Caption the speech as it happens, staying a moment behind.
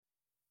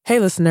Hey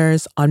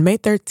listeners, on May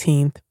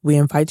 13th, we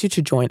invite you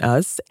to join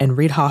us and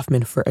Reid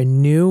Hoffman for a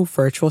new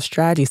virtual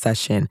strategy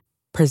session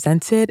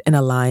presented in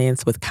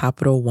alliance with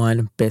Capital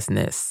One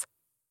Business.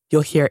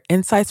 You'll hear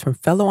insights from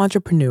fellow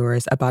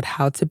entrepreneurs about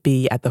how to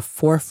be at the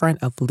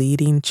forefront of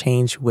leading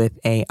change with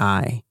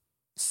AI.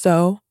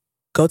 So,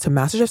 go to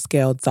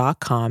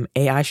mastersofscale.com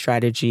AI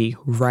strategy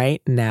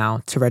right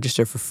now to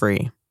register for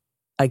free.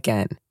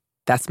 Again,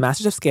 that's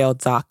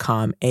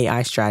mastersofscale.com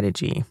AI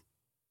strategy.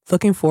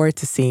 Looking forward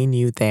to seeing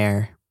you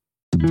there.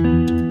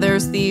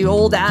 There's the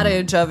old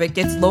adage of it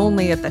gets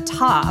lonely at the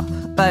top,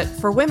 but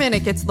for women,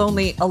 it gets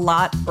lonely a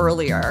lot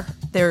earlier.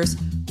 There's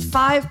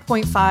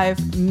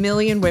 5.5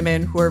 million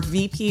women who are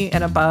VP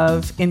and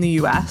above in the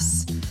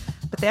US,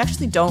 but they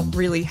actually don't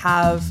really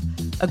have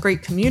a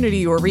great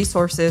community or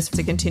resources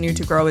to continue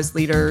to grow as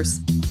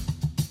leaders.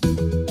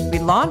 We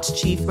launched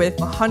Chief with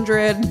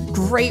 100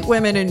 great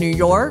women in New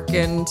York,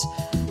 and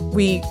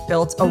we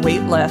built a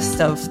wait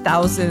list of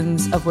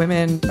thousands of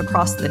women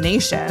across the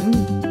nation.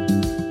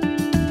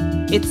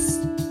 It's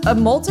a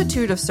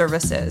multitude of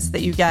services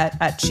that you get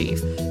at Chief.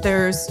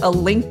 There's a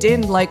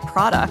LinkedIn-like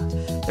product.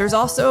 There's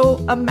also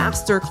a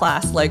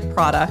masterclass-like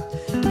product.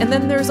 And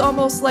then there's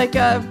almost like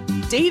a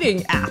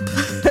dating app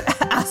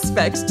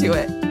aspect to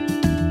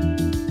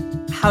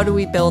it. How do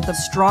we build the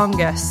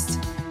strongest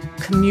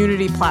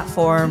community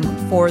platform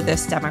for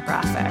this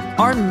demographic?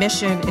 Our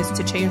mission is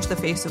to change the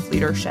face of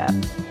leadership.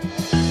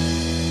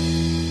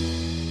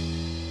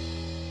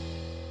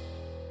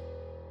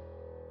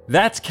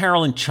 That's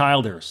Carolyn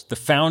Childers, the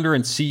founder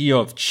and CEO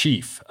of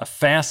Chief, a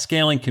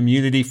fast-scaling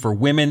community for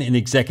women in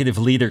executive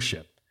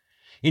leadership.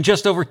 In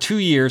just over 2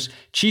 years,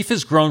 Chief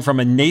has grown from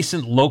a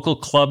nascent local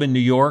club in New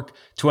York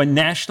to a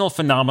national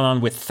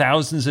phenomenon with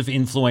thousands of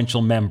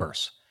influential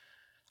members.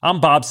 I'm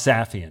Bob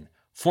Safian,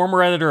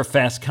 former editor of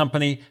Fast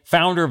Company,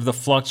 founder of the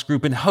Flux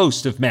Group, and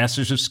host of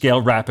Masters of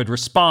Scale Rapid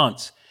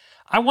Response.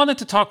 I wanted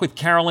to talk with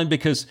Carolyn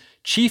because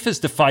Chief has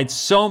defied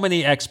so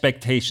many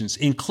expectations,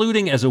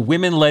 including as a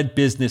women-led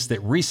business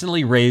that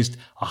recently raised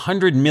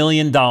 $100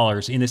 million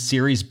in a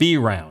Series B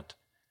round.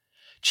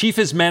 Chief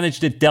has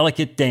managed a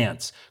delicate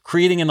dance,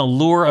 creating an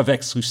allure of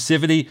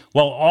exclusivity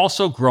while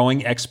also growing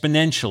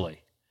exponentially.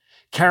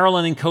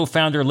 Carolyn and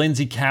co-founder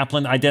Lindsay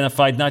Kaplan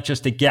identified not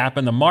just a gap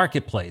in the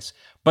marketplace,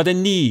 but a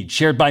need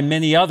shared by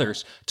many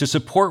others to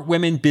support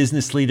women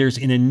business leaders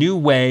in a new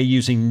way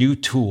using new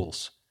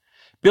tools.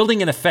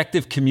 Building an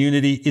effective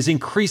community is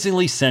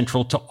increasingly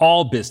central to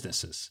all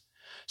businesses.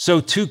 So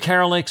too,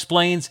 Carolyn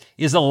explains,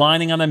 is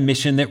aligning on a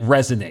mission that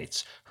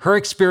resonates. Her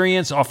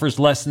experience offers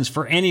lessons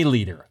for any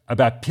leader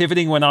about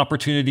pivoting when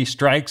opportunity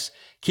strikes,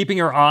 keeping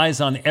her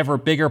eyes on ever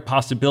bigger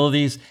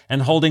possibilities,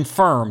 and holding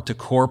firm to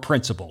core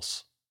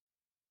principles.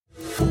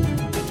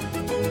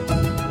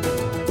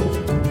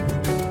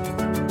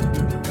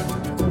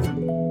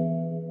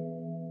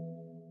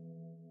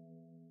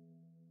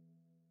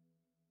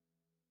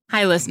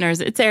 Hi,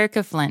 listeners. It's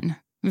Erica Flynn,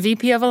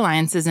 VP of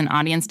Alliances and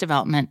Audience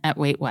Development at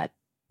Wait What,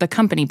 the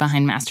company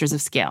behind Masters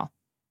of Scale.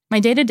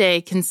 My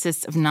day-to-day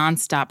consists of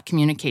nonstop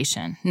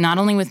communication, not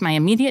only with my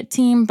immediate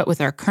team, but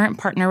with our current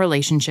partner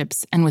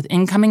relationships and with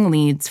incoming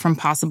leads from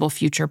possible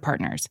future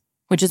partners,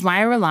 which is why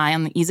I rely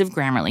on the ease of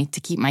Grammarly to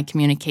keep my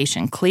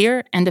communication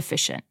clear and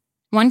efficient.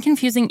 One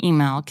confusing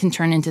email can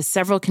turn into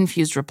several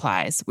confused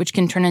replies, which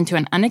can turn into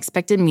an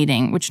unexpected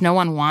meeting which no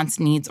one wants,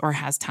 needs, or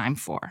has time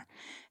for.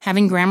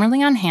 Having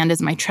Grammarly on hand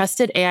as my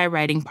trusted AI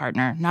writing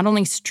partner not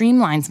only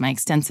streamlines my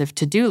extensive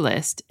to-do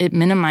list, it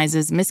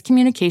minimizes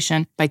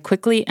miscommunication by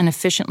quickly and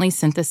efficiently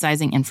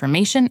synthesizing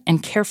information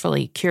and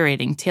carefully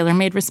curating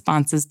tailor-made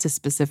responses to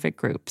specific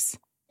groups.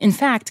 In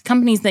fact,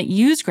 companies that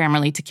use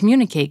Grammarly to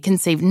communicate can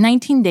save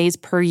 19 days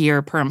per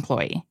year per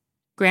employee.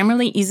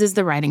 Grammarly eases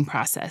the writing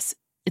process.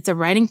 It's a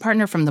writing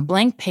partner from the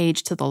blank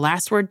page to the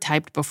last word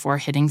typed before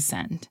hitting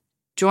send.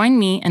 Join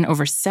me and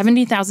over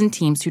 70,000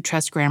 teams who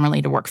trust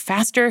Grammarly to work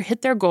faster,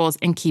 hit their goals,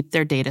 and keep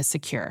their data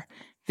secure.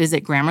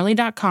 Visit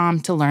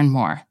Grammarly.com to learn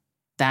more.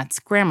 That's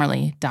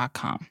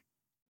Grammarly.com.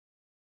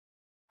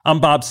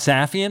 I'm Bob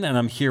Safian, and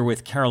I'm here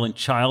with Carolyn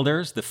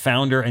Childers, the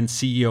founder and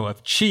CEO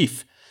of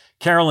Chief.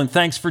 Carolyn,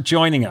 thanks for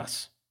joining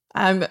us.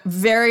 I'm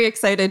very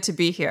excited to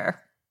be here.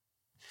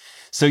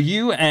 So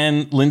you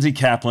and Lindsay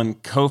Kaplan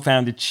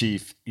co-founded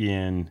Chief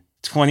in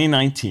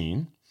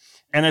 2019.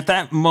 And at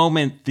that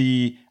moment,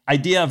 the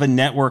idea of a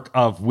network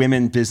of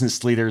women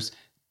business leaders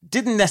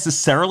didn't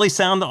necessarily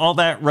sound all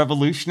that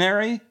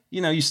revolutionary.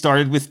 You know, you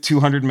started with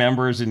 200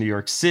 members in New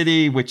York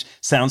City, which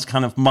sounds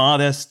kind of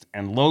modest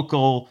and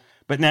local.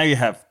 But now you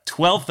have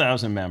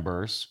 12,000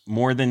 members,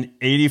 more than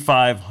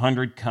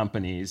 8,500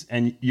 companies,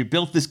 and you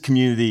built this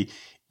community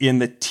in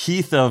the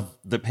teeth of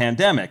the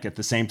pandemic at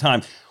the same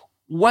time.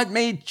 What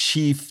made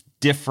Chief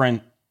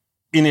different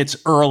in its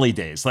early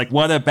days? Like,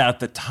 what about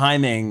the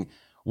timing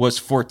was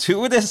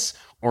fortuitous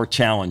or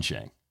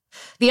challenging?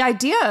 The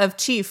idea of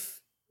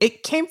Chief,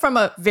 it came from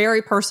a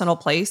very personal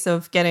place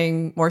of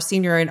getting more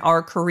senior in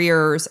our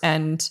careers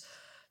and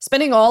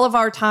spending all of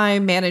our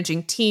time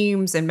managing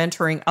teams and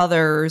mentoring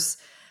others.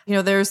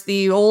 There's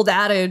the old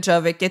adage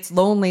of it gets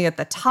lonely at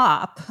the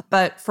top,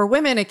 but for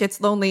women, it gets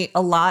lonely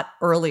a lot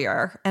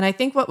earlier. And I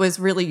think what was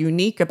really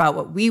unique about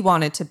what we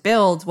wanted to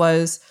build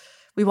was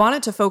we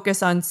wanted to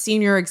focus on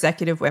senior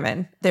executive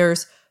women.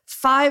 There's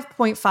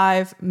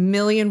 5.5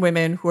 million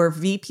women who are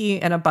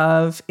VP and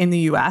above in the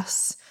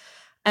US.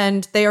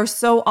 And they are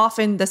so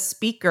often the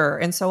speaker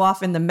and so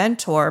often the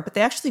mentor, but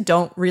they actually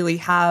don't really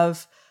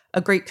have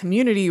a great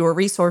community or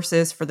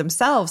resources for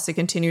themselves to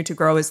continue to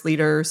grow as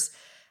leaders.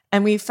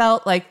 And we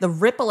felt like the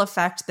ripple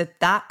effect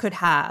that could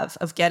have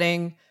of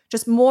getting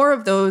just more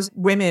of those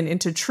women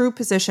into true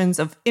positions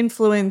of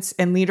influence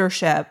and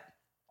leadership,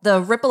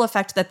 the ripple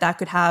effect that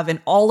could have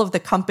in all of the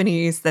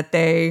companies that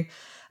they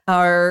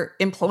are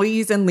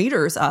employees and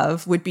leaders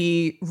of would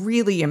be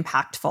really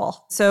impactful.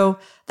 So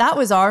that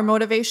was our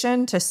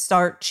motivation to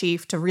start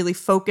Chief, to really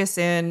focus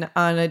in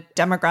on a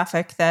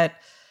demographic that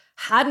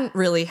hadn't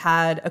really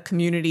had a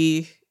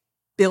community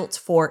built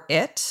for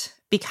it,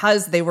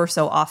 because they were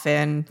so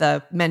often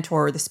the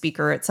mentor or the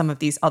speaker at some of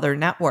these other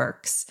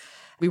networks.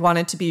 We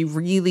wanted to be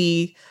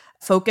really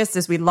focused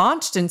as we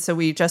launched. And so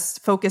we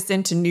just focused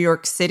into New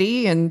York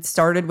City and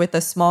started with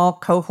a small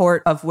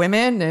cohort of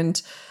women. And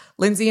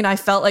Lindsay and I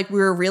felt like we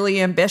were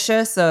really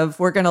ambitious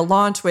we're going to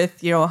launch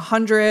with,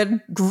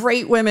 100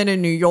 great women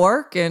in New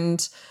York.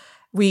 And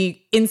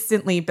we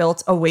instantly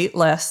built a wait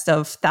list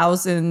of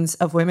thousands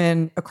of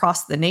women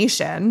across the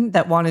nation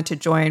that wanted to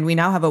join. We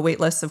now have a wait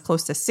list of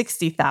close to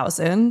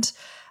 60,000.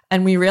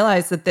 And we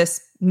realized that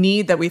this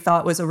need that we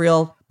thought was a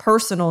real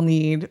personal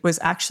need was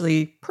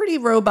actually pretty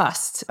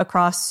robust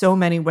across so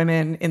many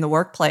women in the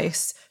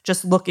workplace,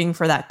 just looking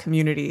for that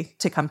community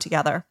to come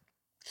together.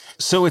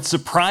 So it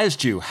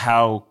surprised you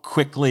how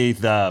quickly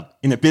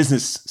in a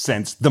business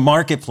sense, the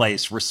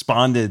marketplace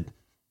responded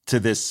to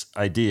this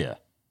idea.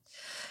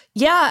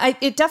 Yeah,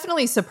 it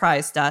definitely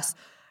surprised us.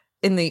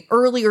 In the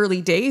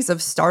early days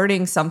of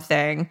starting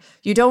something,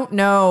 you don't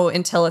know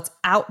until it's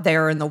out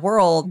there in the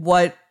world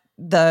what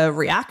the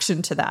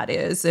reaction to that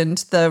is. And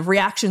the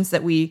reactions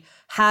that we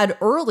had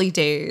early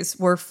days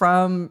were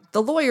from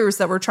the lawyers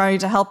that were trying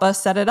to help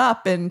us set it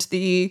up and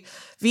the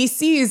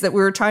VCs that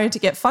we were trying to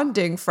get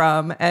funding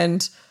from.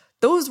 And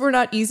those were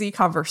not easy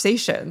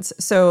conversations.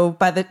 So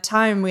by the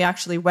time we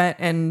actually went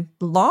and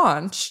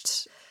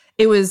launched,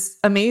 it was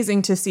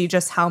amazing to see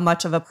just how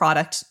much of a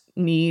product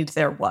need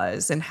there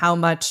was and how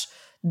much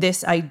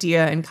this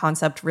idea and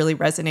concept really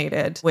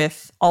resonated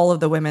with all of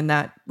the women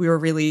that we were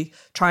really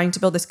trying to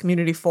build this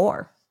community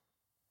for.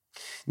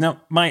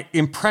 Now, my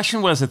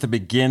impression was at the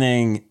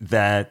beginning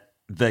that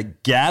the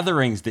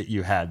gatherings that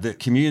you had, the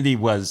community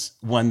was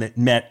one that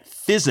met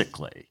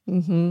physically,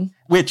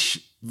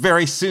 which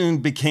very soon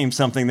became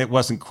something that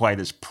wasn't quite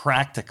as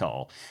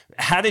practical.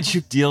 How did you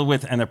deal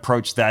with and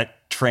approach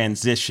that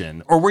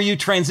transition? Or were you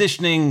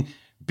transitioning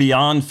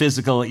beyond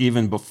physical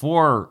even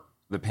before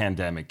the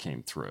pandemic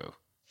came through?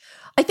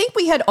 I think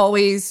we had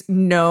always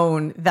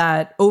known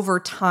that over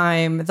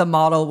time, the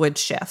model would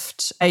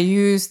shift. I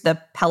use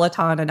the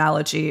Peloton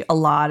analogy a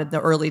lot in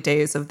the early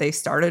days of they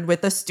started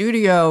with a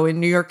studio in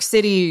New York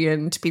City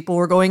and people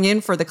were going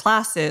in for the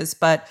classes.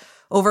 But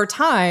over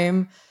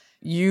time,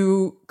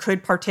 you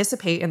could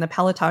participate in the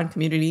Peloton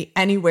community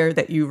anywhere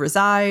that you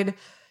reside.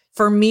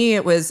 For me,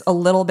 it was a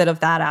little bit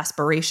of that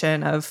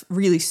aspiration of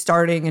really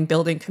starting and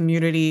building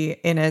community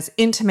in as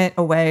intimate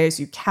a way as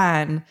you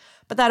can.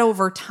 But that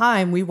over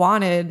time, we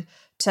wanted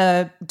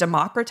to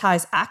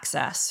democratize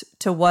access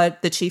to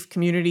what the Chief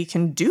community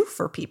can do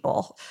for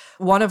people.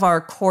 One of our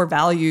core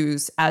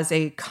values as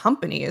a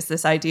company is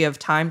this idea of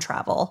time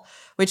travel,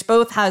 which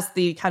both has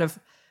the kind of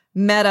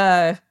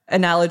meta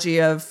analogy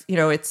of,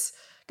 it's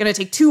going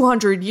to take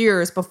 200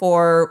 years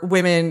before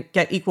women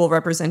get equal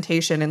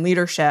representation in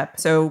leadership.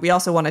 So we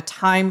also want to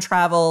time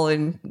travel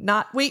and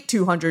not wait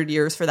 200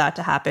 years for that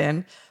to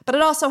happen. But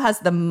it also has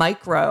the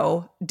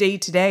micro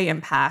day-to-day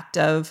impact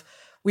of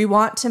we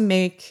want to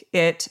make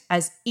it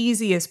as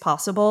easy as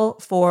possible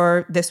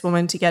for this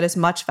woman to get as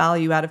much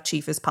value out of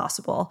Chief as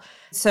possible.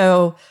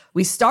 So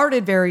we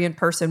started very in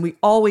person. We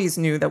always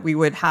knew that we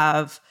would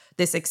have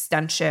this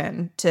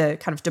extension to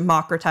kind of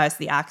democratize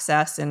the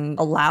access and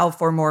allow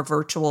for more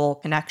virtual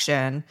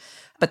connection.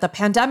 But the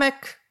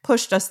pandemic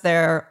pushed us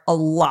there a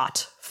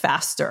lot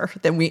faster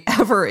than we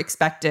ever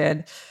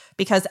expected,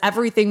 because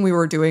everything we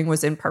were doing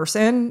was in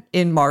person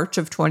in March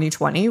of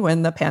 2020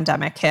 when the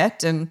pandemic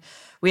hit. And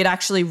we had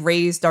actually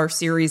raised our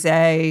Series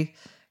A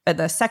at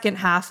the second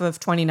half of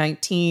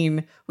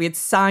 2019. We had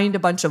signed a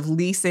bunch of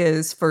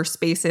leases for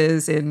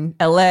spaces in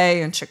LA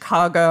and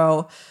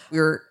Chicago. We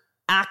were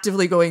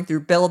actively going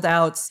through build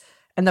outs,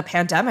 and the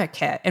pandemic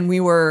hit. And we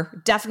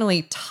were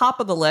definitely top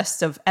of the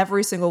list of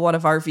every single one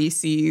of our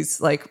VCs,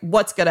 like,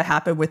 what's going to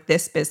happen with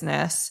this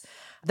business?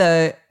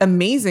 The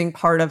amazing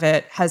part of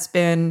it has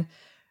been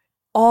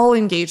all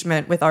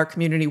engagement with our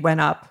community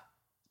went up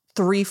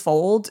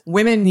threefold.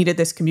 Women needed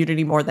this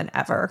community more than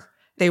ever.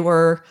 They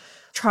were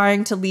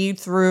trying to lead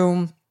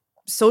through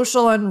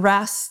social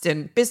unrest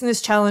and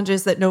business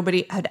challenges that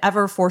nobody had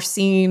ever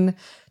foreseen.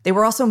 They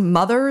were also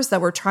mothers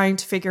that were trying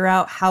to figure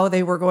out how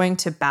they were going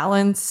to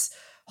balance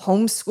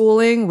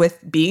homeschooling with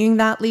being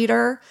that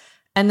leader,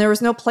 and there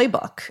was no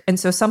playbook. And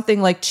so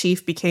something like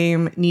Chief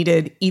became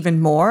needed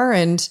even more.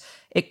 And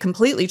it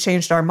completely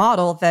changed our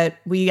model that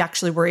we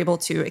actually were able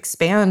to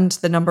expand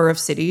the number of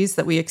cities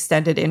that we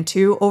extended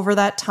into over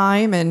that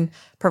time and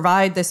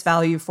provide this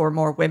value for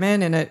more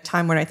women in a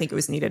time when I think it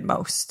was needed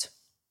most.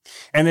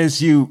 And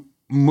as you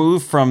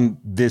move from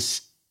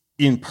this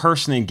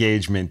in-person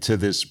engagement to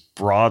this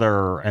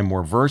broader and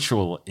more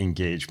virtual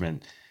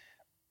engagement,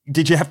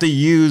 did you have to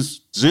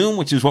use Zoom,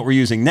 which is what we're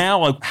using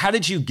now? How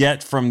did you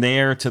get from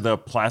there to the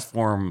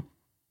platform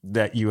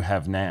that you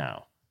have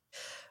now?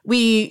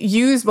 We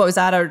used what was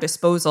at our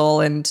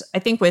disposal. And I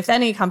think with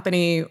any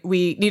company,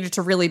 we needed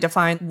to really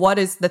define what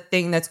is the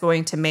thing that's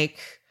going to make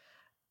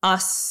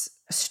us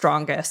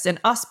strongest. And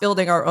us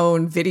building our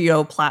own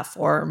video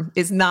platform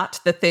is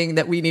not the thing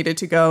that we needed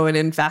to go and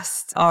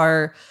invest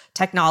our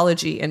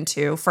technology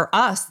into. For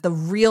us, the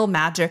real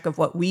magic of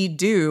what we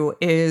do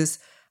is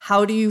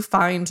how do you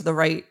find the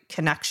right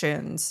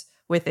connections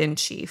within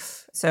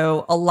Chief?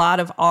 So a lot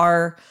of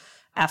our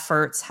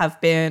efforts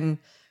have been,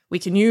 we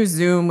can use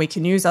Zoom, we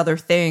can use other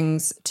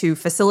things to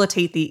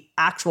facilitate the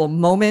actual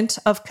moment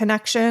of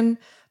connection,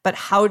 but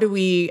how do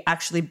we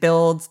actually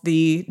build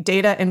the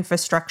data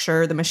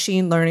infrastructure, the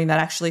machine learning that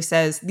actually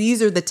says,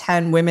 these are the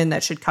 10 women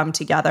that should come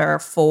together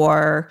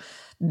for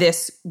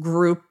this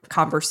group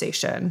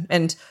conversation.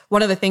 And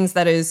one of the things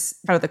that is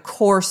kind of the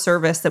core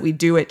service that we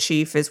do at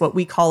Chief is what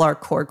we call our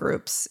core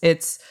groups.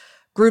 It's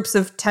groups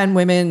of 10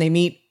 women. They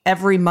meet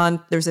every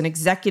month. There's an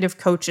executive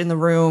coach in the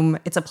room.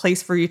 It's a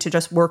place for you to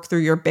just work through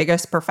your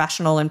biggest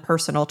professional and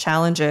personal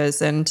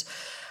challenges. And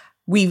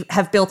we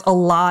have built a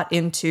lot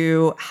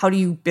into how do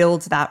you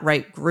build that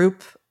right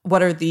group?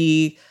 What are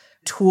the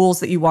tools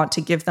that you want to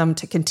give them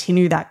to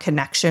continue that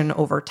connection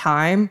over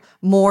time,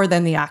 more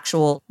than the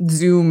actual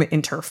Zoom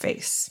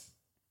interface?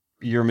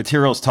 Your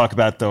materials talk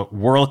about the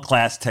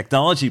world-class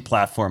technology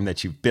platform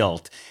that you've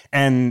built.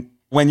 And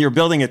when you're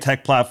building a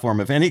tech platform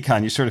of any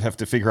kind, you sort of have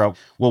to figure out,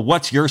 well,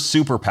 what's your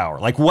superpower?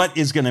 Like, what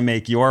is going to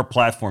make your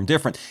platform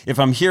different? If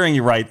I'm hearing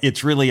you right,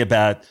 it's really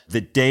about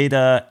the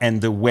data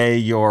and the way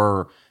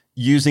you're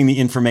using the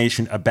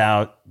information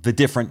about the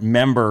different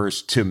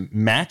members to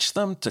match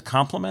them, to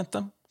complement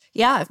them?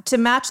 Yeah, to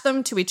match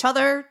them to each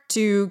other,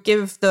 to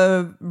give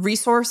the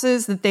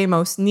resources that they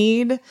most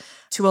need,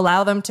 to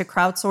allow them to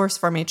crowdsource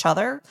from each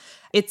other.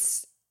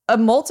 It's a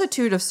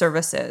multitude of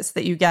services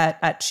that you get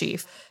at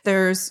Chief.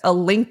 There's a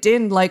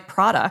LinkedIn-like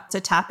product to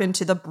tap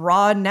into the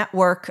broad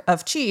network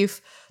of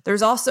Chief.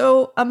 There's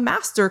also a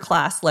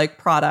masterclass-like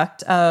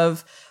product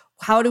of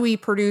how do we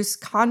produce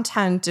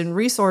content and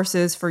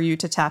resources for you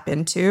to tap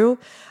into.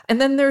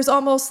 And then there's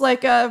almost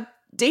like a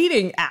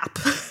dating app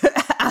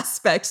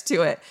aspect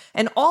to it.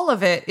 And all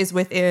of it is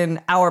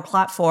within our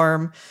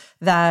platform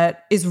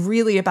that is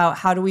really about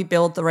how do we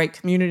build the right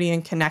community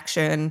and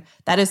connection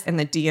that is in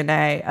the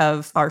DNA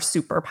of our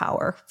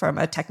superpower from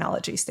a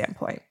technology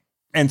standpoint.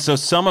 And so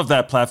some of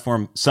that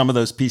platform, some of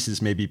those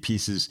pieces may be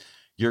pieces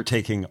you're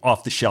taking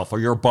off the shelf or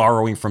you're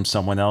borrowing from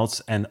someone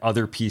else, and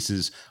other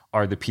pieces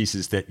are the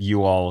pieces that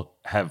you all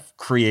have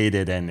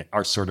created and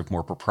are sort of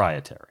more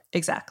proprietary.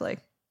 Exactly.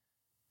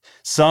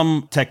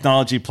 Some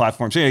technology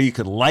platforms, you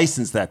could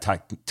license that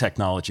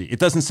technology. It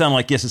doesn't sound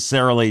like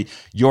necessarily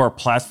your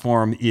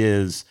platform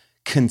is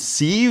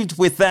conceived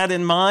with that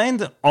in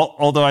mind,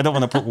 although I don't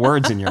want to put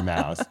words in your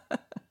mouth.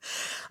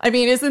 I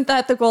mean, isn't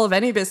that the goal of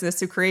any business,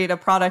 to create a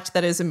product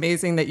that is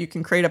amazing, that you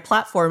can create a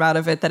platform out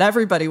of it that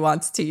everybody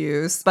wants to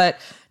use? But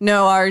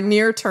no, our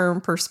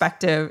near-term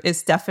perspective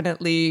is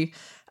definitely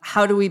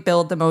how do we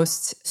build the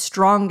most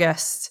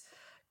strongest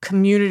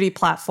community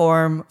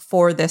platform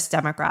for this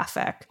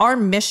demographic? Our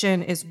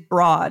mission is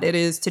broad. It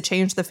is to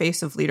change the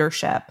face of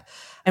leadership.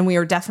 And we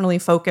are definitely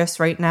focused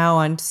right now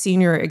on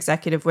senior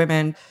executive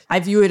women. I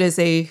view it as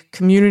a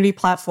community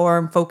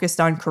platform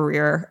focused on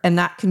career, and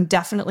that can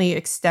definitely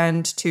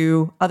extend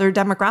to other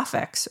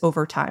demographics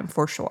over time,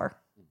 for sure.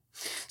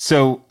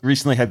 So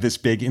recently had this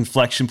big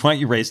inflection point.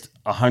 You raised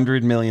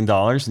 $100 million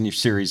in your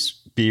Series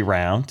B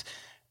round.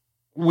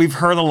 We've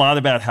heard a lot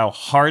about how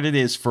hard it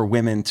is for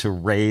women to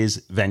raise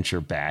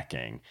venture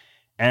backing.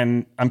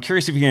 And I'm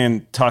curious if you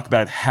can talk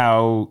about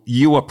how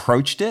you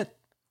approached it.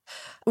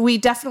 We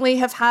definitely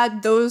have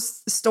had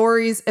those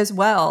stories as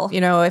well. You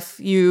know, if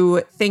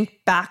you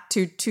think back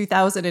to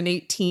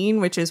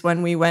 2018, which is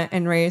when we went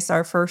and raised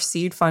our first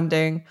seed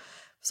funding, it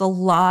was a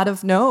lot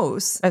of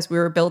no's as we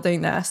were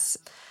building this.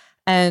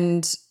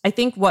 And I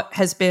think what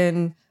has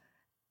been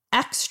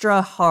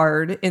extra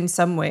hard in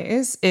some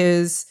ways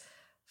is,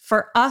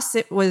 for us,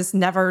 it was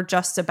never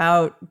just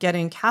about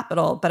getting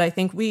capital, but I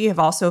think we have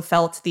also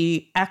felt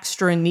the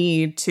extra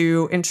need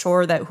to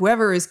ensure that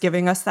whoever is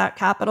giving us that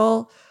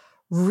capital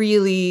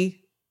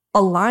really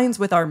aligns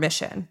with our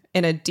mission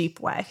in a deep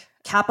way.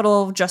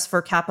 Capital just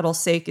for capital's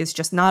sake is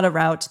just not a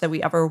route that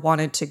we ever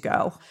wanted to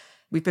go.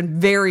 We've been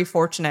very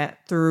fortunate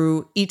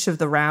through each of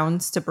the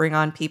rounds to bring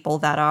on people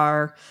that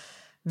are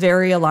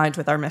very aligned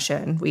with our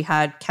mission. We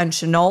had Ken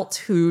Chenault,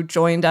 who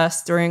joined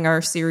us during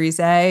our Series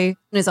A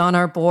and is on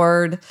our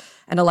board,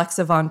 and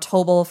Alexa Von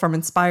Tobel from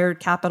Inspired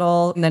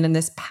Capital. And then in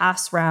this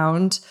past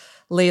round,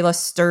 Layla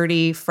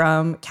Sturdy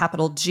from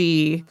Capital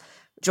G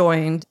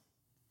joined.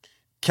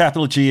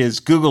 Capital G is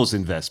Google's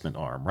investment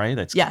arm, right?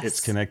 Yes.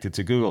 It's connected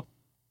to Google.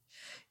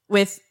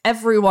 With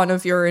every one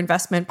of your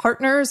investment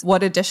partners,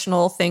 what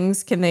additional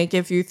things can they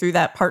give you through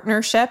that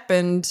partnership?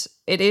 And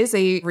it is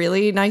a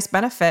really nice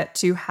benefit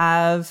to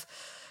have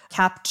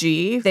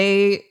CapG.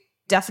 They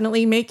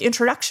definitely make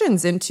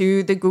introductions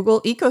into the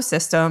Google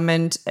ecosystem.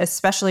 And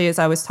especially as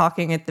I was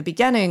talking at the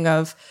beginning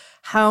of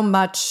how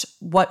much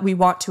what we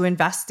want to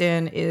invest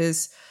in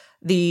is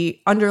the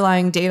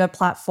underlying data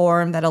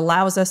platform that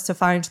allows us to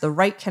find the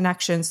right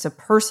connections to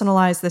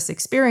personalize this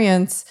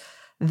experience,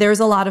 there's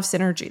a lot of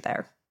synergy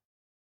there.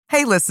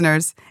 Hey,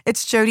 listeners,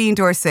 it's Jodine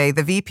Dorsey,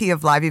 the VP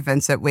of Live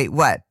Events at Wait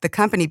What, the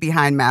company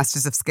behind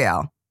Masters of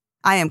Scale.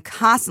 I am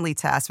constantly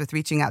tasked with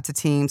reaching out to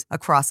teams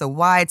across a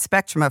wide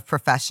spectrum of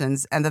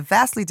professions and the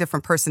vastly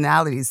different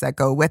personalities that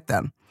go with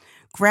them.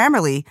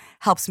 Grammarly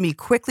helps me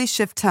quickly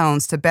shift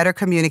tones to better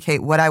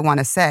communicate what I want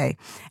to say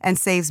and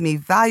saves me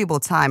valuable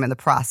time in the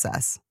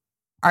process.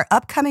 Our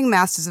upcoming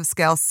Masters of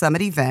Scale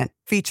Summit event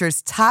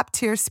features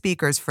top-tier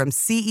speakers from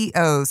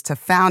CEOs to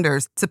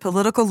founders to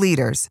political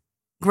leaders.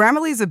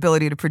 Grammarly's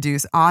ability to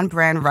produce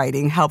on-brand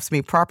writing helps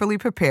me properly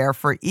prepare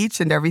for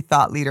each and every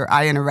thought leader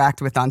I interact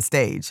with on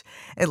stage.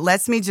 It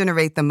lets me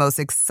generate the most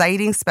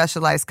exciting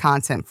specialized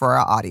content for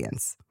our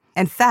audience.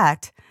 In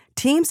fact,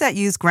 teams that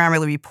use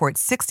Grammarly report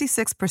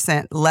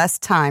 66% less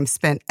time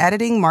spent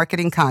editing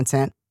marketing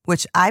content,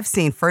 which I've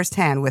seen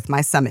firsthand with my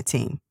Summit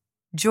team.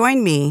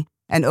 Join me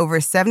and over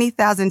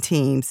 70,000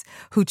 teams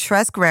who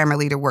trust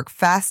Grammarly to work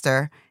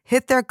faster,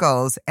 hit their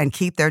goals, and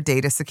keep their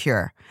data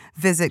secure.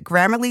 Visit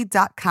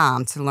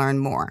Grammarly.com to learn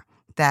more.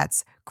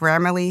 That's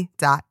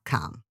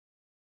Grammarly.com.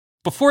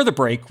 Before the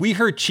break, we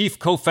heard Chief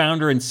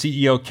Co-founder and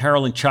CEO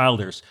Carolyn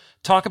Childers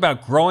talk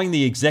about growing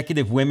the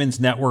Executive Women's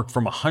Network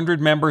from 100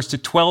 members to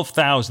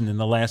 12,000 in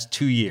the last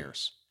 2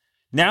 years.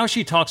 Now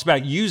she talks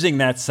about using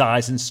that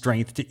size and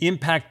strength to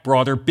impact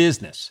broader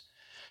business.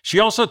 She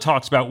also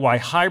talks about why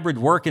hybrid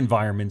work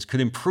environments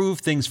could improve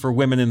things for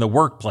women in the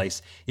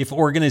workplace if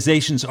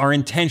organizations are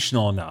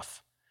intentional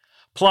enough.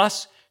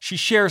 Plus, she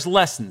shares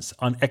lessons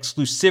on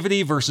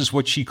exclusivity versus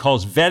what she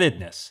calls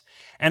vettedness,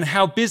 and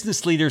how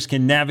business leaders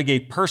can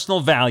navigate personal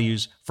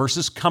values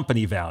versus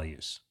company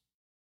values.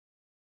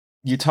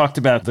 You talked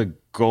about the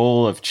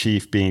goal of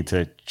Chief being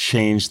to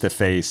change the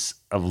face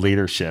of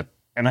leadership.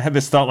 And I had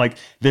this thought, like,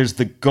 there's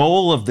the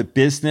goal of the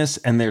business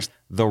and there's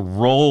the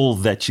role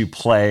that you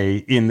play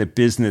in the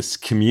business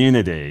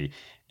community.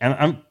 And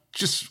I'm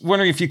just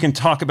wondering if you can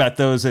talk about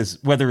those as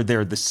whether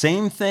they're the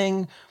same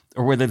thing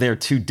or whether they're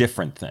two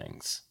different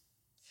things.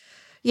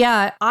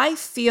 Yeah, I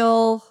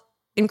feel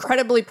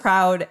incredibly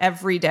proud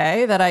every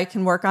day that I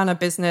can work on a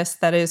business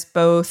that is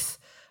both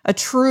a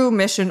true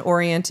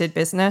mission-oriented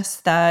business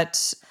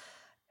that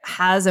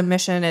has a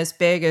mission as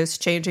big as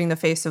changing the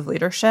face of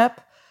leadership,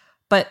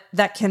 but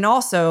that can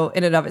also,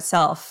 in and of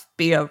itself,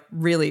 be a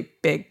really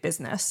big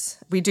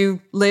business. We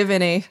do live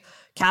in a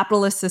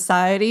capitalist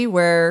society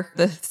where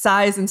the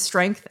size and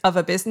strength of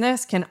a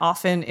business can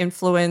often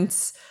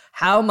influence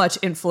how much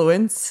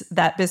influence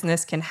that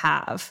business can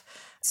have.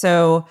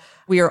 So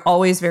we are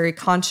always very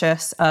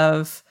conscious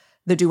of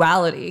the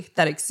duality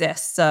that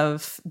exists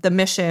of the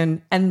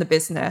mission and the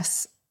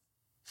business.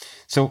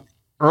 So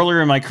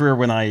earlier in my career,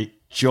 when I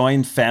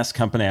joined Fast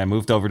Company, I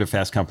moved over to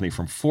Fast Company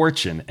from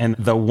Fortune. And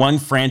the one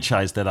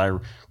franchise that I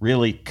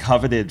really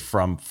coveted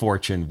from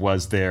Fortune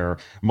was their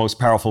Most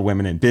Powerful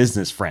Women in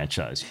Business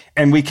franchise.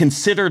 And we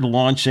considered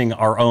launching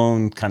our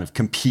own kind of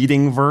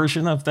competing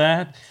version of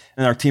that.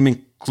 And our team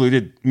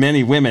included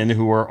many women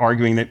who were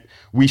arguing that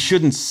we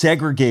shouldn't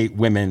segregate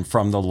women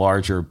from the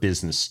larger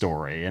business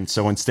story. And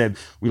so instead,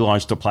 we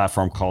launched a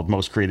platform called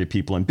Most Creative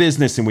People in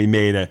Business, and we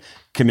made a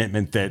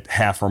commitment that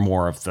half or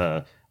more of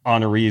the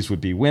honorees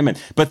would be women.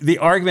 But the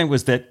argument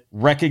was that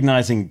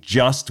recognizing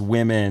just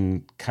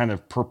women kind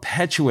of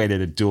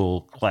perpetuated a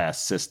dual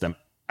class system.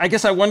 I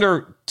guess I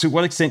wonder to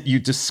what extent you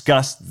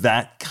discussed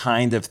that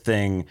kind of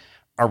thing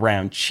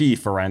around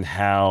Chief, around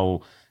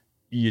how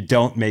you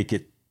don't make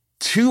it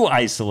too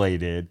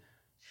isolated.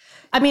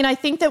 I mean, I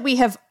think that we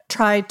have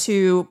tried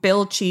to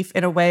build Chief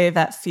in a way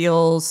that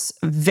feels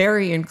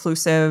very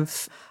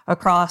inclusive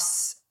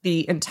across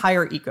the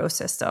entire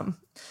ecosystem.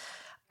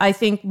 I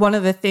think one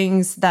of the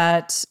things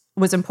that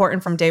was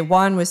important from day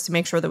one was to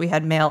make sure that we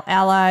had male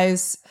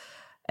allies.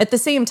 At the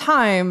same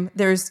time,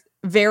 there's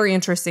a very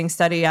interesting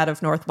study out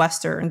of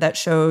Northwestern that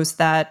shows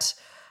that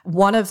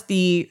one of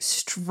the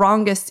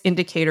strongest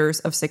indicators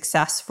of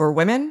success for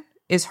women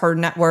is her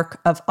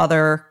network of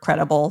other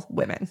credible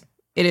women.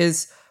 It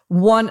is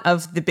one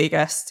of the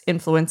biggest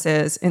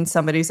influences in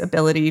somebody's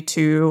ability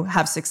to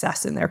have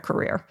success in their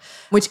career,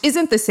 which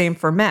isn't the same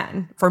for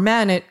men. For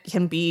men, it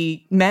can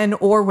be men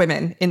or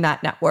women in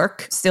that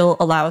network, still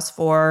allows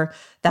for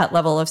that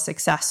level of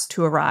success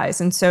to arise.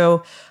 And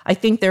so I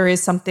think there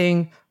is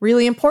something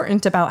really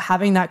important about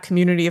having that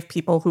community of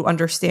people who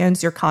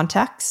understands your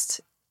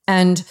context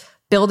and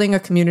building a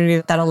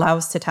community that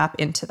allows to tap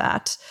into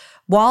that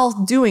while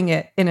doing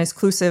it in as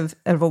inclusive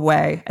of a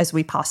way as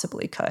we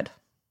possibly could.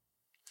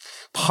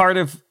 Part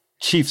of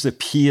Chief's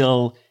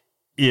appeal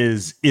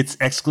is its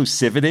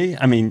exclusivity.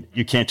 I mean,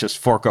 you can't just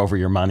fork over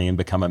your money and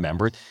become a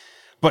member.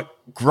 But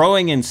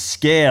growing in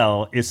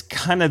scale is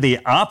kind of the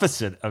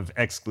opposite of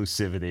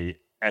exclusivity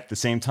at the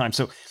same time.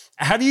 So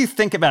how do you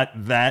think about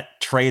that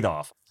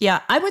trade-off?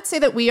 Yeah, I would say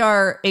that we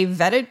are a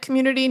vetted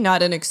community,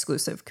 not an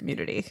exclusive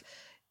community.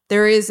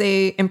 There is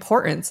a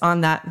importance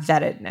on that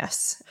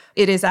vettedness.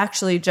 It is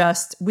actually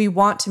just, we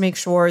want to make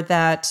sure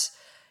that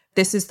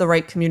this is the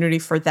right community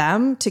for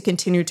them to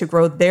continue to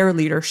grow their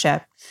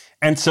leadership.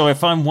 And so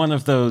if I'm one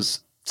of those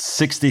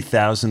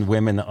 60,000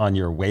 women on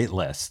your wait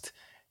list,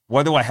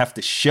 what do I have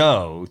to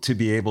show to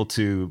be able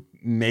to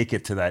make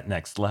it to that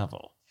next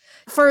level?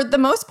 For the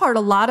most part, a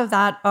lot of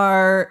that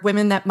are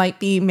women that might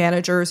be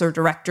managers or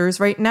directors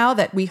right now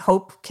that we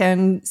hope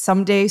can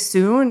someday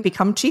soon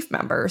become chief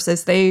members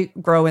as they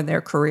grow in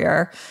their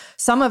career.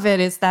 Some of it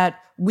is that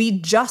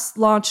we just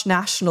launched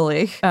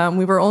nationally.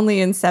 We were only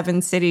in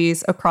 7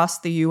 cities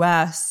across the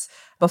US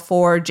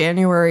before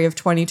January of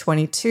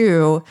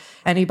 2022.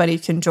 Anybody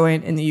can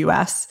join in the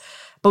US.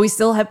 But we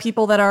still have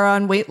people that are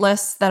on wait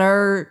lists that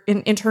are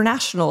in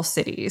international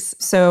cities.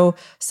 So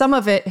some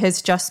of it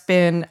has just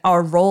been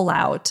our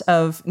rollout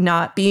of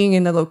not being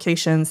in the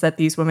locations that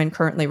these women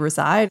currently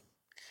reside.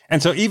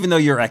 And so even though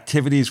your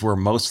activities were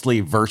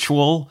mostly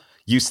virtual,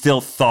 you still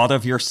thought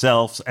of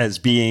yourselves as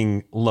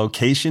being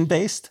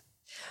location-based?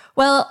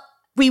 Well,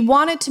 we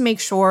wanted to make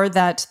sure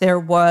that there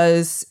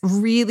was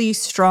really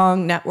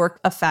strong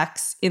network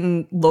effects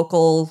in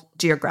local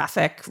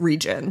geographic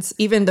regions.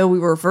 Even though we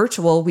were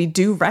virtual, we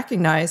do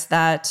recognize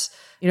that,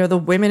 the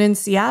women in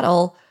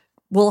Seattle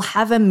will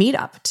have a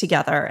meetup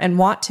together and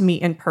want to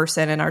meet in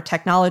person. And our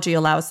technology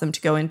allows them to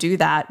go and do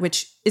that,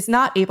 which is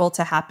not able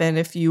to happen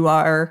if you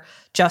are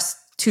just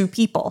 2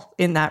 people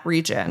in that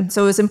region.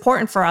 So it was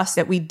important for us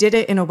that we did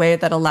it in a way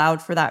that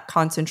allowed for that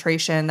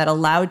concentration, that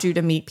allowed you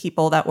to meet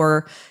people that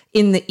were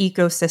in the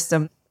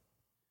ecosystem.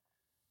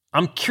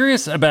 I'm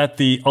curious about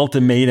the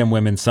ultimatum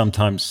women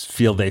sometimes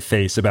feel they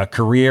face about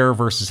career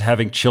versus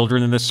having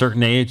children at a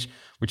certain age,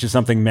 which is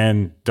something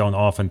men don't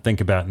often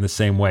think about in the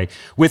same way.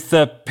 With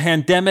the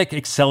pandemic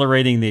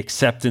accelerating the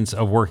acceptance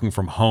of working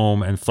from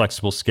home and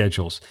flexible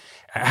schedules,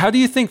 how do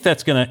you think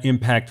that's going to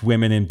impact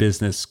women in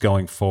business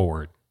going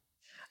forward?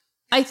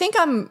 I think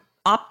I'm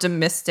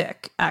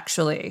optimistic,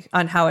 actually,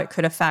 on how it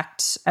could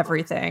affect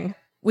everything.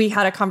 We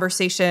had a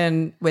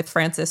conversation with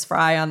Frances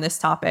Frei on this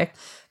topic.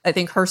 I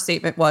think her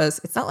statement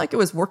was, it's not like it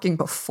was working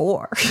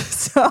before.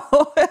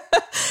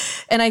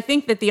 And I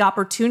think that the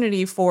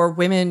opportunity for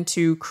women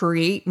to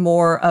create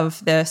more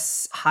of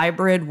this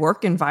hybrid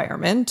work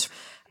environment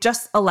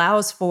just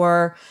allows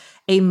for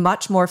a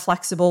much more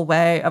flexible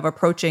way of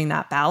approaching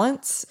that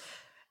balance.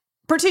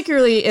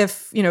 Particularly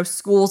if,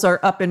 schools are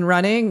up and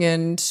running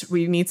and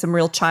we need some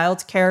real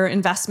childcare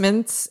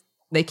investments,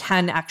 they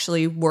can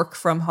actually work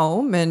from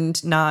home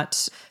and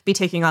not be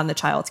taking on the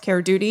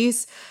childcare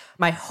duties.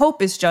 My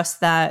hope is just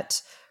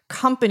that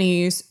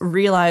companies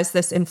realize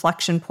this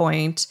inflection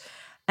point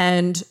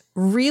and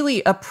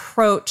really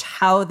approach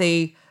how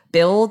they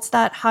build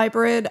that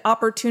hybrid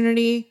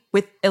opportunity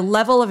with a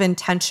level of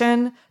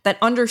intention that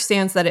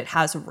understands that it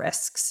has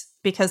risks,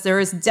 because there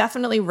is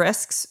definitely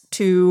risks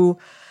to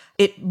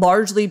it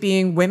largely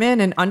being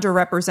women and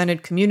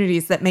underrepresented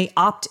communities that may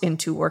opt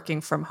into working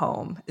from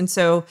home. And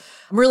so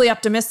I'm really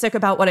optimistic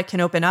about what it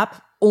can open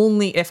up,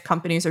 only if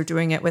companies are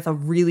doing it with a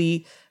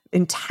really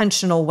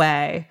intentional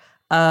way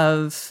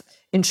of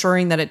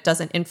ensuring that it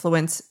doesn't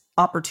influence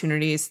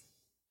opportunities.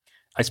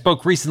 I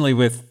spoke recently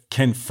with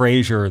Ken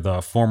Frazier,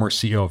 the former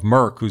CEO of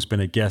Merck, who's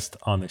been a guest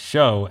on the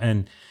show.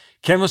 And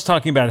Ken was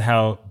talking about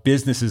how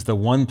business is the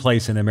one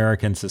place in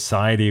American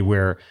society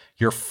where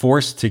you're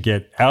forced to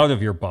get out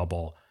of your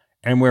bubble,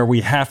 and where we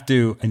have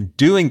to and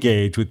do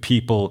engage with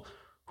people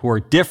who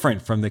are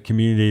different from the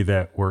community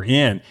that we're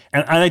in.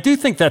 And I do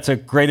think that's a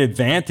great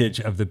advantage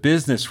of the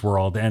business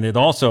world. And it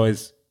also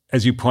is,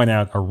 as you point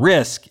out, a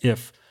risk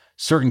if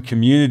certain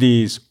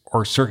communities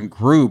or certain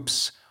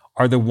groups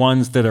are the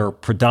ones that are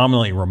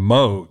predominantly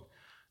remote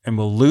and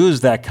will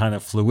lose that kind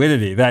of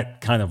fluidity, that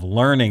kind of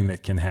learning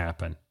that can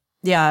happen.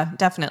 Yeah,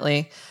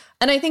 definitely.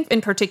 And I think in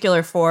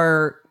particular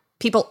for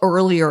people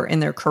earlier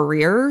in their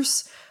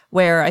careers,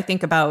 where I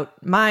think about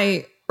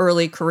my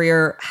early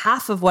career,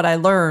 half of what I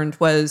learned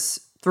was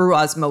through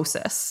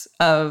osmosis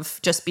of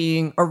just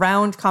being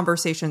around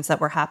conversations that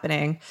were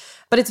happening.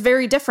 But it's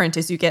very different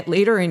as you get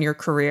later in your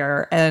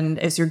career and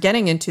as you're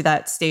getting into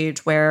that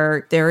stage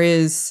where there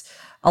is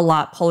a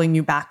lot pulling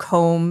you back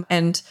home,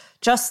 and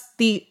just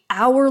the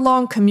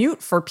hour-long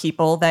commute for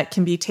people that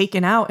can be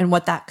taken out and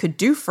what that could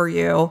do for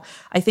you.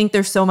 I think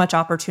there's so much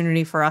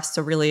opportunity for us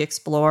to really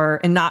explore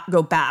and not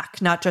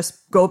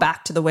just go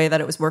back to the way that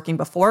it was working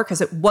before,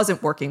 because it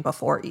wasn't working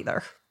before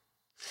either.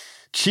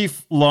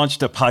 Chief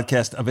launched a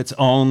podcast of its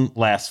own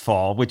last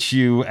fall, which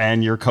you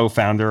and your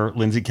co-founder,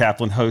 Lindsay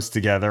Kaplan, host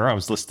together. I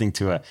was listening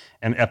to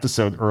an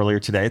episode earlier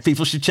today.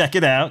 People should check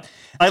it out.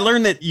 I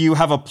learned that you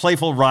have a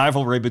playful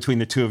rivalry between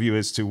the two of you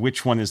as to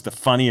which one is the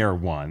funnier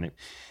one.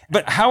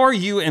 But how are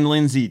you and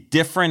Lindsay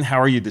different? How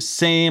are you the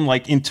same?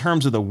 Like, in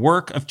terms of the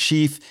work of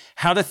Chief,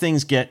 how do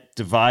things get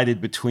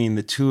divided between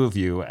the two of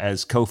you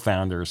as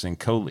co-founders and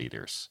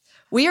co-leaders?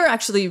 We are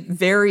actually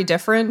very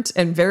different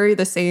and very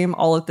the same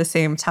all at the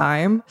same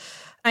time.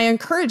 I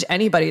encourage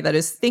anybody that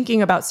is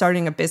thinking about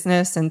starting a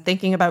business and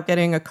thinking about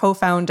getting a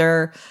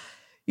co-founder,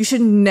 you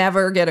should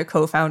never get a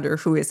co-founder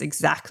who is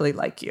exactly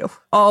like you.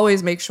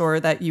 Always make sure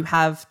that you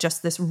have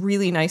just this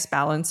really nice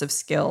balance of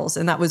skills.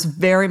 And that was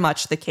very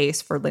much the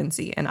case for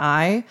Lindsay and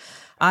I.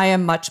 I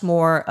am much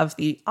more of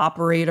the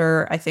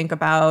operator. I think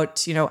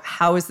about,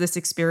 how is this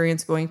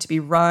experience going to be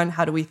run?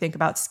 How do we think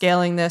about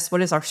scaling this?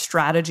 What is our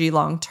strategy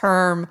long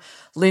term?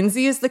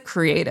 Lindsay is the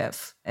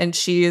creative, and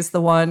she is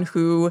the one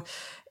who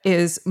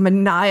is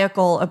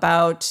maniacal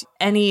about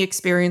any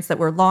experience that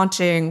we're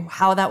launching,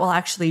 how that will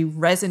actually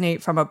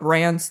resonate from a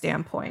brand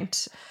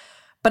standpoint.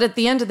 But at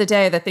the end of the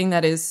day, the thing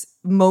that is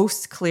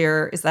most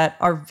clear is that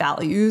our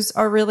values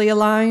are really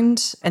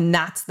aligned. And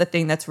that's the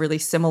thing that's really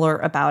similar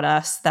about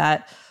us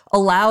that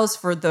allows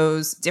for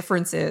those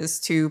differences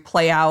to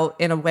play out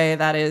in a way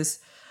that is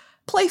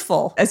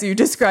playful, as you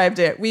described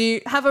it.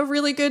 We have a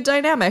really good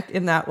dynamic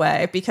in that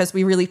way because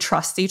we really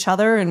trust each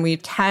other and we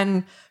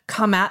can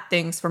come at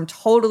things from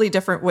totally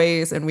different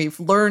ways. And we've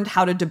learned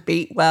how to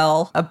debate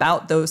well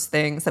about those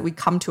things, that we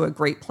come to a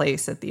great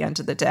place at the end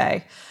of the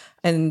day.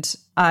 And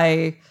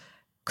I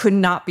could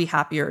not be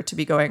happier to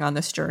be going on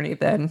this journey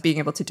than being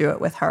able to do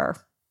it with her.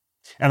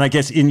 And I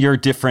guess in your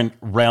different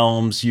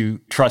realms, you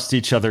trust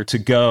each other to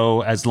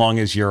go as long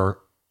as you're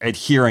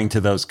adhering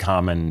to those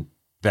common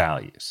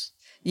values.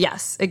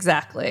 Yes,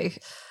 exactly.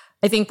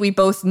 I think we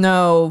both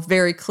know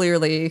very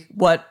clearly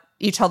what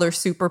each other's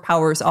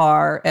superpowers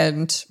are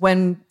and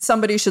when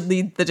somebody should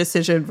lead the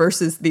decision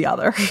versus the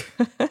other.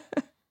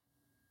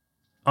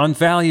 On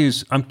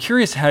values, I'm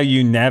curious how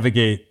you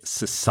navigate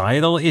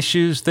societal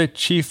issues that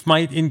Chief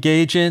might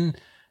engage in.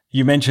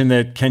 You mentioned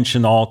that Ken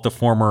Chenault, the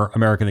former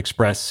American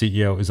Express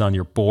CEO, is on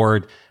your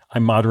board. I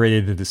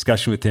moderated a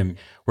discussion with him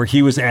where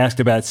he was asked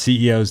about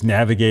CEOs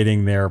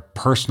navigating their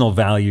personal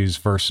values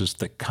versus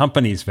the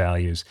company's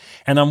values.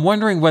 And I'm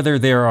wondering whether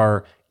there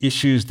are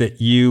issues that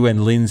you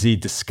and Lindsay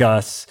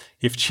discuss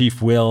if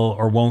Chief will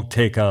or won't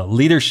take a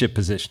leadership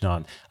position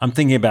on. I'm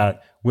thinking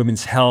about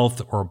women's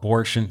health or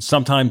abortion,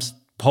 sometimes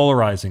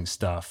polarizing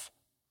stuff.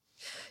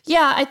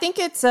 Yeah, I think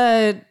it's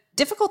a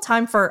difficult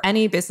time for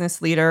any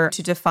business leader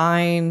to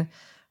define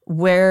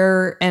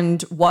where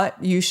and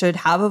what you should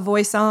have a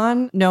voice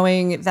on,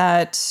 knowing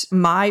that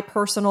my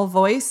personal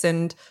voice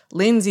and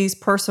Lindsay's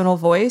personal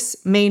voice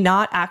may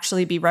not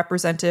actually be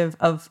representative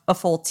of a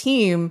full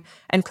team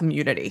and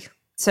community.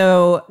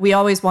 So we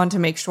always want to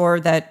make sure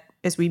that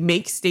as we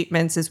make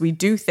statements, as we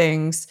do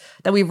things,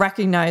 that we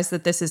recognize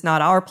that this is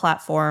not our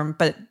platform,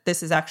 but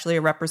this is actually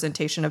a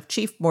representation of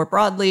Chief more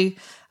broadly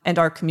and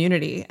our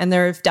community. And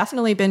there have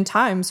definitely been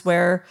times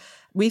where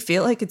we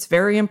feel like it's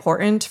very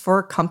important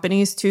for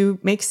companies to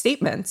make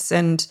statements.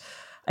 And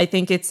I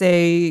think it's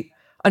a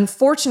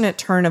unfortunate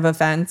turn of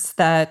events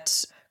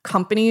that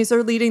companies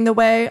are leading the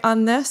way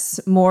on this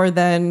more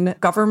than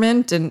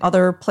government and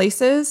other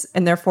places,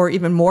 and therefore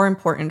even more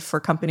important for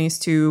companies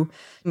to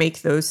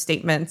make those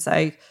statements.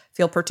 I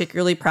feel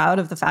particularly proud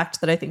of the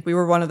fact that I think we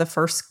were one of the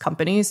first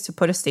companies to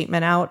put a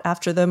statement out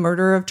after the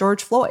murder of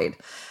George Floyd.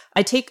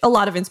 I take a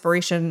lot of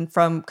inspiration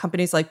from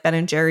companies like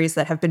Ben & Jerry's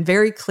that have been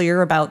very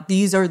clear about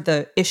these are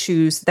the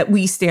issues that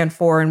we stand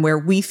for and where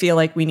we feel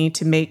like we need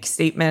to make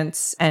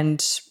statements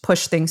and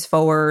push things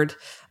forward.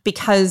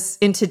 Because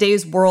in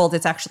today's world,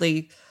 it's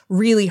actually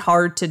really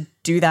hard to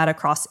do that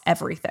across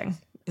everything.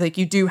 Like,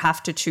 you do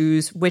have to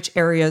choose which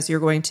areas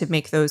you're going to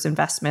make those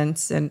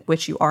investments and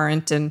which you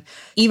aren't. And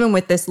even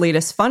with this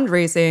latest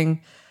fundraising,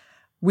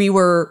 we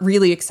were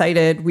really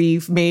excited.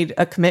 We've made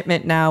a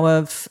commitment now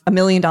of $1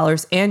 million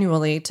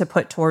annually to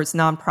put towards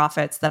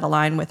nonprofits that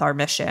align with our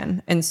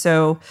mission. And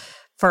so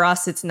for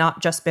us, it's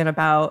not just been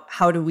about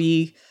how do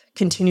we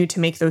continue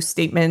to make those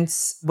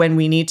statements when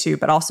we need to,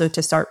 but also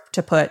to start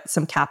to put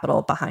some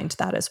capital behind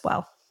that as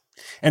well.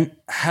 And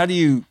how do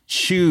you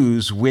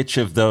choose which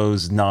of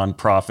those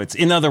nonprofits?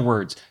 In other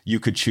words, you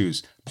could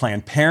choose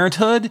Planned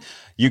Parenthood,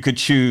 you could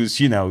choose,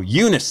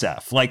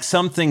 UNICEF. Like,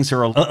 some things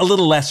are a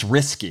little less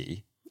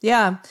risky.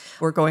 Yeah,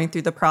 we're going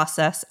through the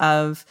process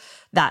of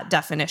that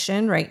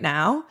definition right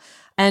now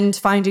and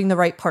finding the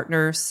right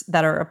partners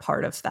that are a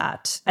part of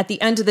that. At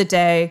the end of the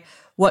day,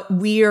 what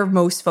we are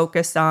most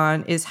focused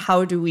on is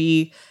how do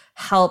we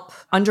help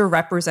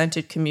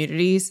underrepresented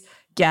communities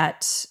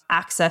get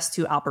access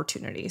to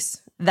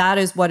opportunities. that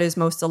is what is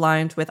most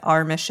aligned with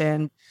our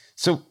mission.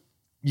 So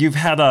you've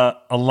had a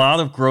lot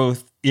of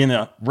growth in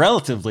a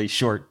relatively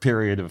short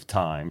period of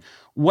time.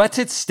 What's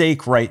at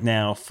stake right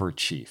now for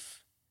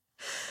Chief?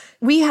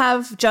 We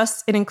have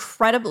just an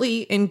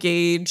incredibly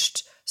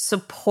engaged,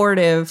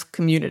 supportive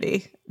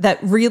community that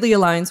really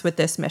aligns with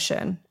this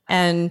mission.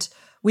 And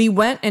we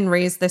went and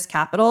raised this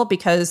capital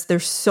because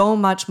there's so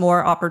much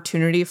more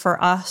opportunity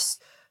for us.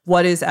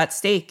 What is at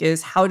stake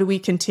is how do we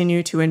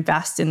continue to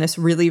invest in this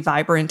really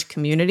vibrant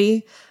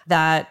community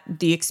that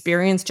the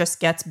experience just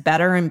gets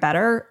better and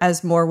better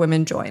as more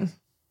women join.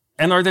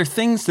 And are there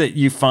things that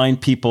you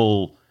find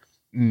people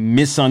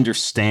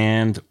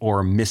misunderstand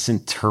or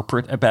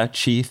misinterpret about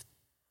Chief?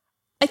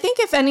 I think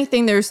if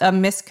anything, there's a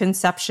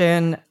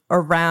misconception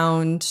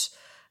around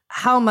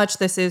how much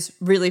this is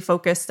really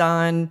focused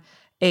on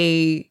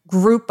a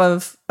group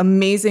of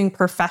amazing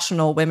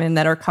professional women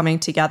that are coming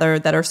together,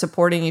 that are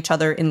supporting each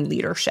other in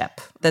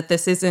leadership, that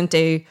this isn't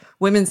a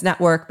women's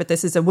network, but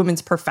this is a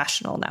women's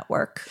professional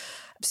network.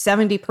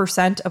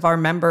 70% of our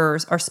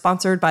members are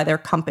sponsored by their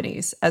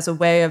companies as a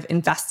way of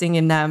investing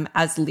in them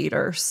as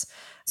leaders.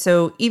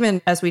 So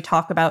even as we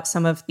talk about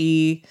some of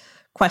the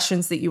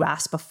questions that you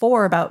asked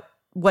before about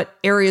what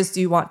areas do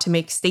you want to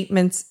make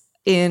statements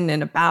in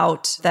and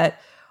about,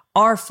 that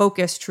our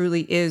focus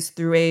truly is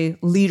through a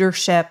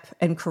leadership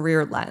and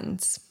career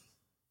lens.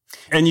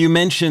 And you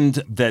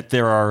mentioned that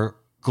there are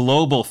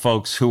global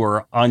folks who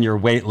are on your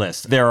wait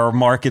list. There are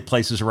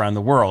marketplaces around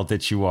the world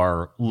that you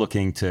are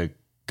looking to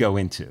go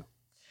into.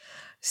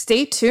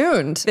 Stay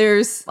tuned.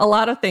 There's a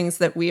lot of things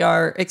that we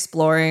are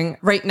exploring.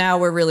 Right now,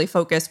 we're really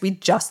focused. We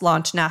just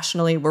launched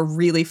nationally. We're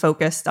really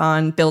focused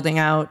on building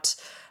out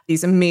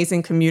these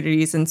amazing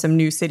communities in some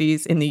new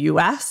cities in the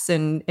US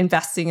and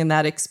investing in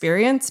that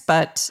experience.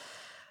 But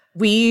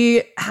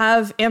we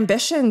have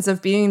ambitions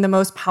of being the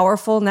most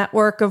powerful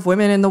network of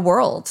women in the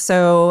world.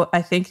 So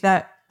I think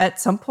that at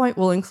some point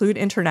we'll include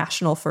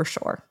international for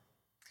sure.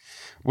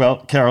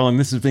 Well, Carolyn,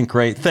 this has been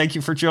great. Thank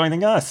you for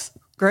joining us.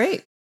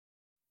 Great.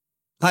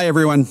 Hi,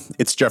 everyone.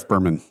 It's Jeff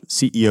Berman,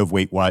 CEO of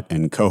Wait What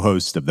and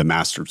co-host of the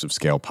Masters of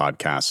Scale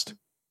podcast.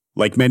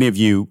 Like many of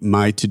you,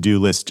 my to-do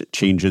list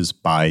changes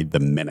by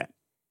the minute.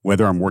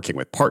 Whether I'm working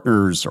with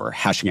partners or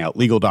hashing out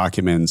legal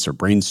documents or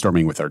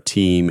brainstorming with our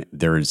team,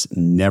 there is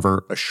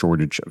never a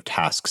shortage of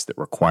tasks that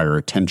require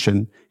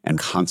attention and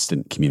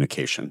constant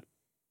communication.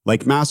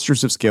 Like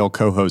Masters of Scale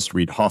co-host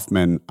Reid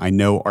Hoffman, I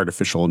know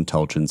artificial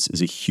intelligence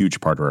is a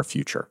huge part of our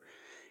future,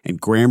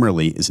 and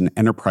Grammarly is an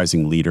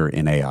enterprising leader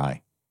in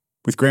AI.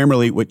 With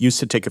Grammarly, what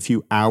used to take a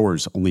few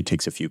hours only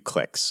takes a few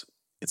clicks.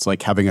 It's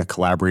like having a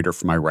collaborator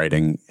for my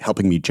writing,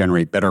 helping me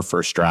generate better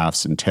first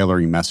drafts and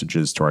tailoring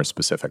messages to our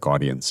specific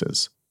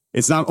audiences.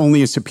 It's not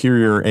only a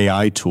superior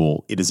AI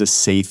tool, it is a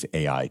safe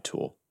AI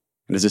tool.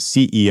 And as a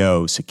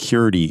CEO,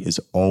 security is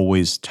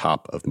always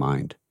top of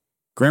mind.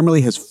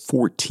 Grammarly has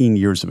 14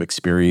 years of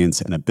experience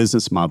and a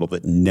business model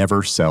that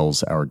never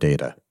sells our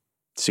data.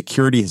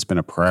 Security has been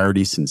a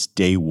priority since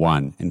day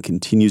one and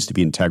continues to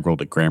be integral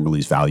to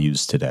Grammarly's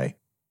values today.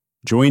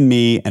 Join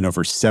me and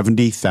over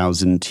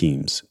 70,000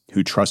 teams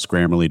who trust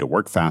Grammarly to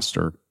work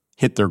faster,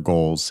 hit their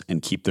goals,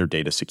 and keep their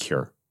data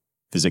secure.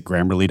 Visit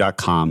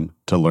Grammarly.com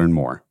to learn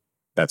more.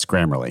 That's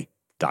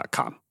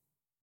Grammarly.com.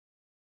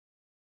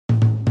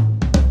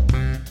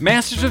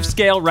 Masters of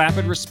Scale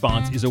Rapid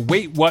Response is a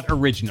Wait What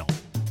original.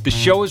 The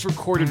show is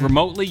recorded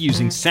remotely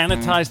using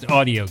sanitized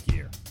audio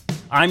gear.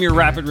 I'm your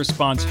Rapid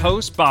Response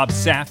host, Bob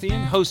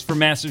Safian. Host for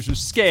Masters of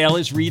Scale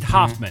is Reid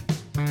Hoffman.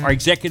 Our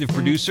executive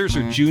producers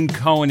are June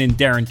Cohen and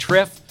Darren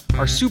Triff.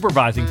 Our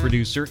supervising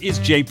producer is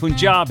Jay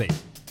Punjabi.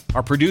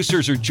 Our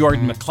producers are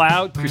Jordan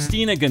McLeod,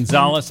 Christina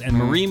Gonzalez, and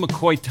Marie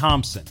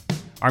McCoy-Thompson.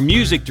 Our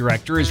music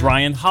director is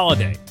Ryan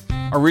Holiday.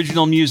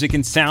 Original music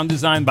and sound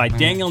design by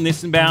Daniel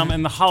Nissenbaum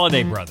and the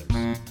Holiday Brothers.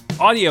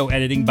 Audio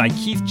editing by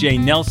Keith J.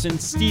 Nelson,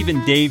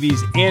 Stephen Davies,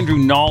 Andrew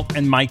Nault,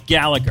 and Mike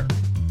Gallagher.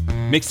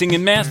 Mixing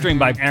and mastering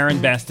by Aaron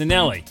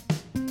Bastinelli.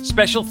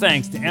 Special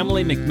thanks to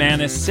Emily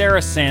McManus,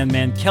 Sarah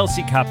Sandman,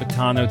 Kelsey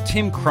Capitano,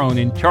 Tim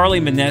Cronin,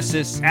 Charlie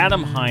Meneses,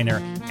 Adam Heiner,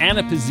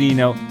 Anna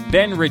Pizzino,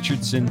 Ben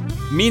Richardson,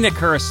 Mina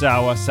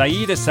Kurosawa,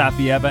 Saida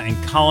Sapieva, and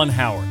Colin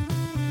Howard.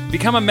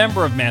 Become a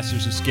member of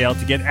Masters of Scale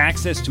to get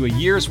access to a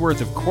year's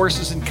worth of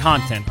courses and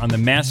content on the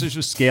Masters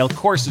of Scale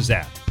Courses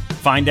app.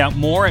 Find out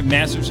more at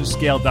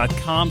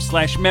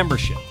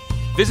mastersofscale.com/membership.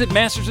 Visit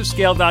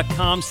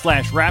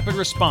mastersofscale.com/rapid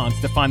response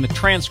to find the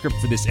transcript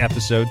for this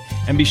episode,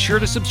 and be sure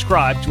to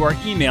subscribe to our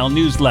email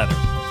newsletter.